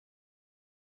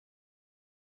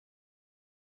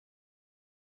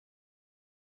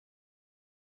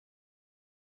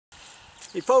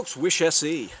Hey folks, Wish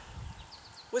SE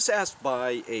was asked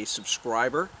by a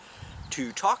subscriber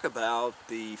to talk about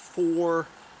the 4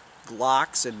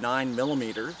 Glocks and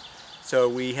 9mm. So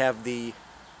we have the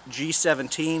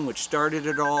G19, which started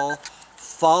it all,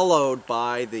 followed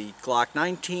by the Glock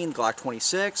 19, Glock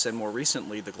 26, and more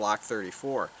recently the Glock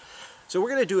 34. So we're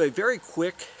going to do a very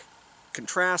quick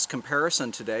contrast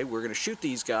comparison today. We're going to shoot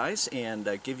these guys and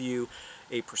give you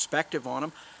a perspective on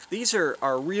them. These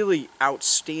are really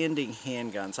outstanding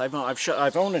handguns.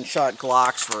 I've owned and shot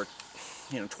Glocks for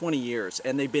 20 years,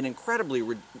 and they've been incredibly,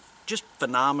 just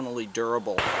phenomenally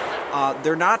durable.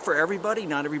 They're not for everybody.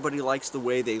 Not everybody likes the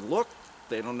way they look.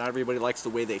 Not everybody likes the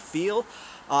way they feel.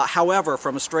 However,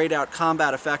 from a straight-out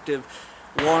combat effective,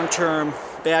 long-term,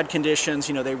 bad conditions,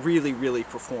 they really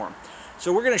perform.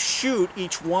 So we're going to shoot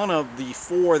each one of the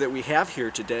 4 that we have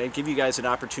here today and give you guys an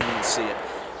opportunity to see it.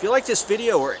 If you like this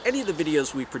video or any of the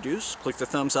videos we produce, click the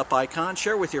thumbs up icon,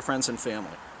 share with your friends and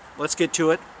family. Let's get to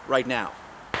it right now.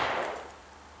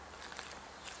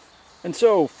 And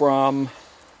so from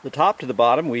the top to the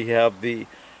bottom we have the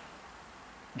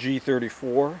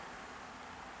G34,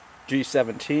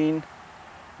 G17,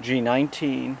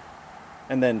 G19,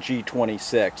 and then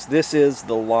G26. This is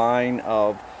the line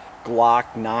of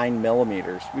Glock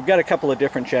 9mm. We've got a couple of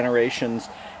different generations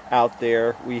out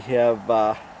there. We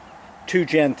have 2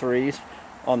 Gen 3s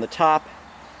on the top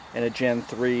and a Gen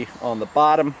 3 on the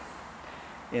bottom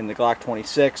in the Glock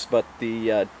 26, but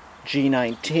the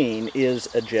G19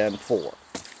 is a Gen 4.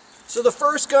 So the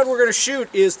first gun we're going to shoot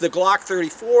is the Glock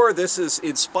 34. This is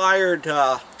inspired,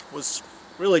 was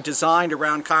really designed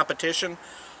around competition.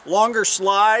 Longer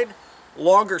slide,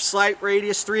 longer sight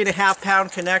radius, 3.5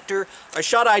 pound connector. I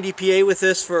shot IDPA with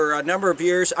this for a number of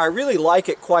years. I really like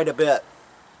it quite a bit.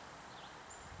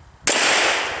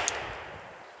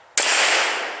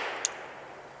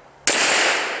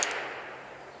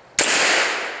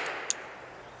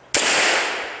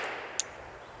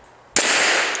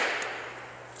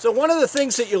 So one of the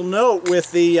things that you'll note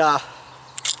with the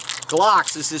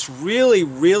Glocks is this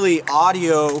really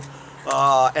audio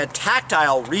and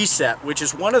tactile reset, which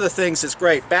is one of the things that's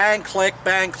great. Bang, click,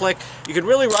 bang, click. You can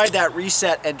really ride that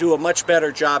reset and do a much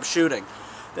better job shooting.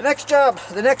 The next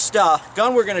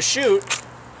gun we're going to shoot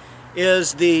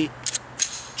is the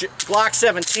Glock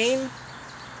 17.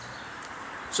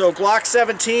 So Glock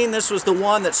 17, this was the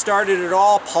one that started it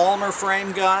all, polymer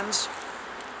frame guns.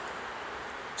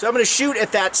 So I'm going to shoot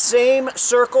at that same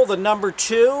circle, the number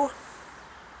 2.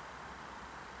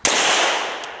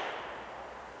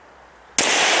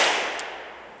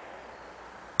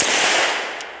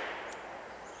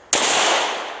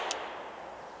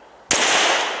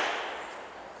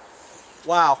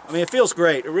 Wow, I mean, it feels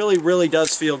great. It really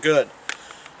does feel good.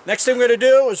 Next thing we're going to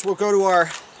do is we'll go to our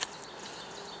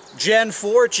Gen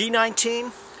 4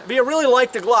 G19. I mean, I really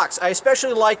like the Glocks. I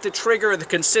especially like the trigger and the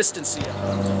consistency.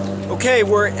 Okay,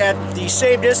 we're at the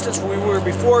same distance we were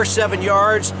before, 7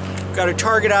 yards. Got a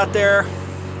target out there.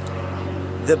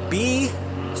 The B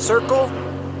circle.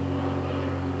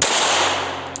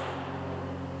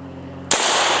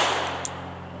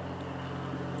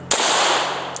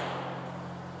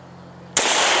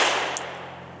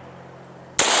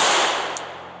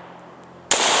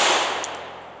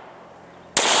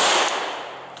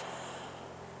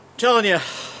 I'm telling you,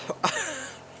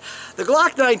 the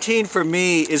Glock 19 for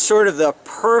me is sort of the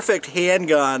perfect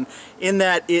handgun in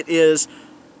that it is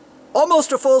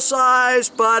almost a full size,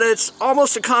 but it's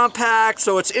almost a compact,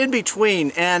 so it's in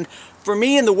between. And for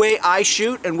me, in the way I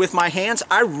shoot and with my hands,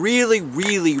 I really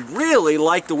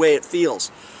like the way it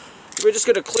feels. So we're just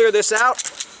going to clear this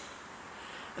out.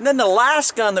 And then the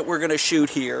last gun that we're going to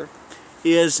shoot here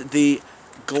is the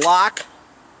Glock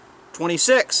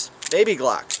 26, Baby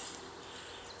Glock.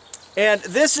 And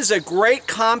this is a great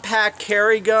compact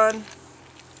carry gun.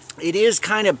 It is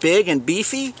kind of big and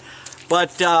beefy,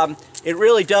 but it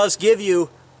really does give you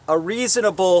a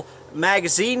reasonable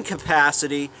magazine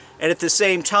capacity and at the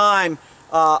same time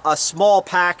a small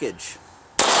package.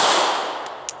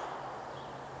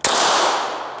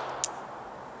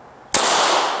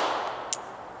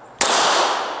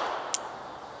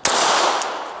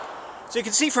 So you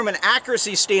can see from an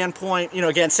accuracy standpoint,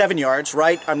 again, 7 yards,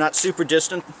 right? I'm not super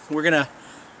distant. We're going to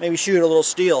maybe shoot a little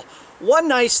steel. One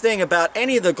nice thing about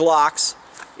any of the Glocks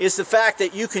is the fact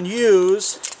that you can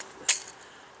use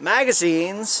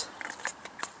magazines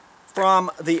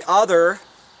from the other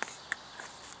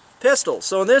pistols.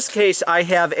 So in this case, I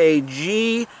have a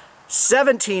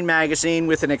G17 magazine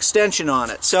with an extension on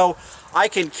it. So I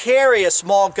can carry a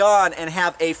small gun and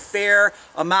have a fair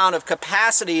amount of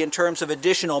capacity in terms of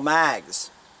additional mags.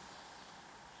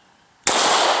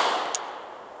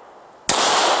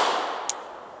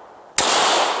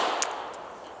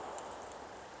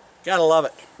 Gotta love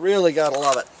it. Really gotta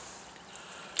love it.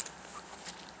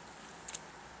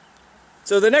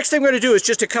 So the next thing we're going to do is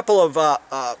just a couple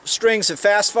of strings of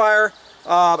fast fire.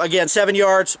 Again, 7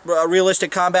 yards,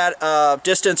 realistic combat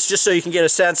distance, just so you can get a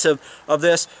sense of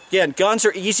this. Again, guns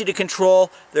are easy to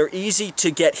control. They're easy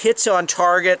to get hits on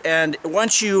target, and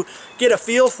once you get a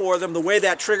feel for them, the way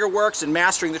that trigger works and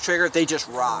mastering the trigger, they just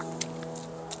rock.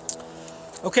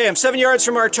 Okay, I'm 7 yards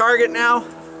from our target now.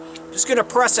 Just going to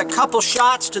press a couple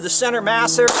shots to the center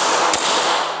masser.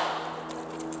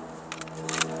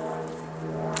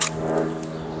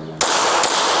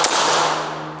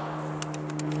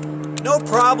 No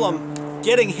problem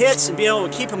getting hits and being able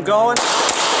to keep them going.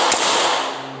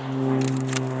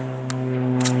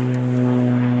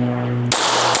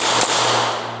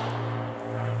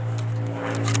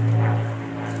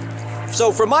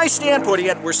 So from my standpoint,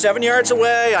 again, we're 7 yards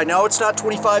away. I know it's not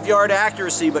 25-yard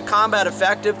accuracy, but combat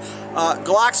effective.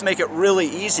 Glocks make it really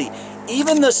easy.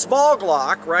 Even the small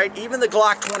Glock, right, even the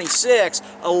Glock 26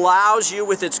 allows you,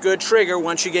 with its good trigger,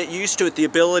 once you get used to it, the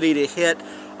ability to hit,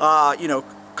 you know,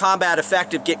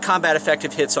 get combat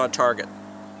effective hits on target.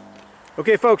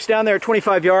 Okay folks, down there at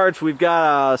 25 yards we've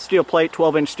got a steel plate,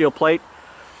 12-inch steel plate.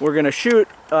 We're going to shoot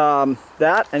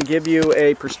that and give you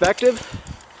a perspective.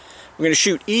 We're going to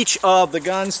shoot each of the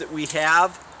guns that we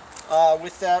have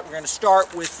with that. We're going to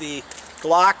start with the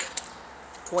Glock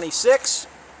 26.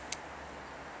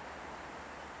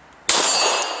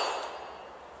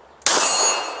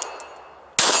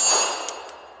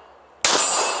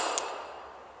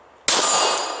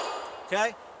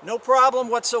 Okay, no problem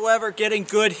whatsoever getting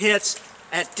good hits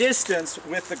at distance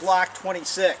with the Glock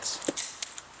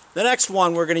 26. The next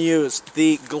one we're going to use,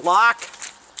 the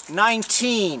Glock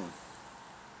 19.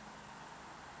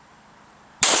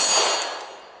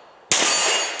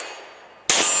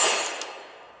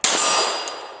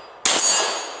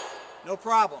 No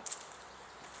problem.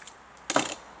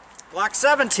 Glock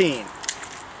 17.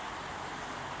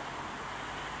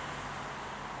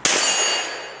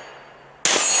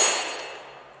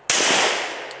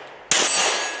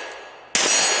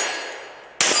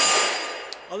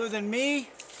 Other than me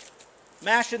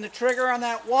mashing the trigger on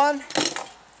that one,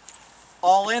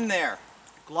 all in there.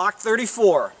 Glock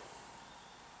 34.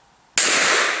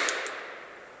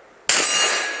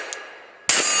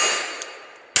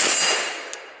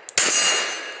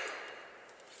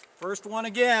 First one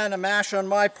again, a mash on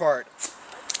my part.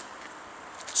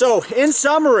 So, in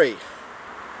summary,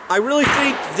 I really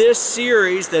think this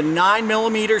series, the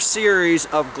 9mm series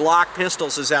of Glock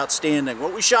pistols, is outstanding.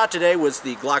 What we shot today was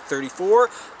the Glock 34,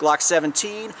 Glock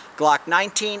 17, Glock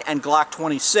 19, and Glock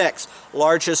 26,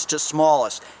 largest to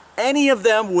smallest. Any of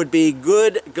them would be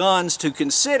good guns to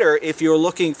consider if you're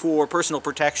looking for personal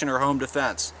protection or home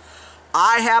defense.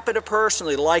 I happen to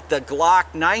personally like the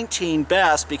Glock 19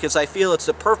 best because I feel it's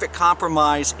the perfect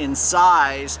compromise in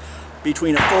size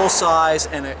between a full size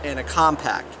and a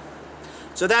compact.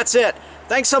 So that's it.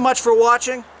 Thanks so much for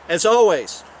watching. As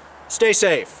always, stay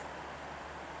safe.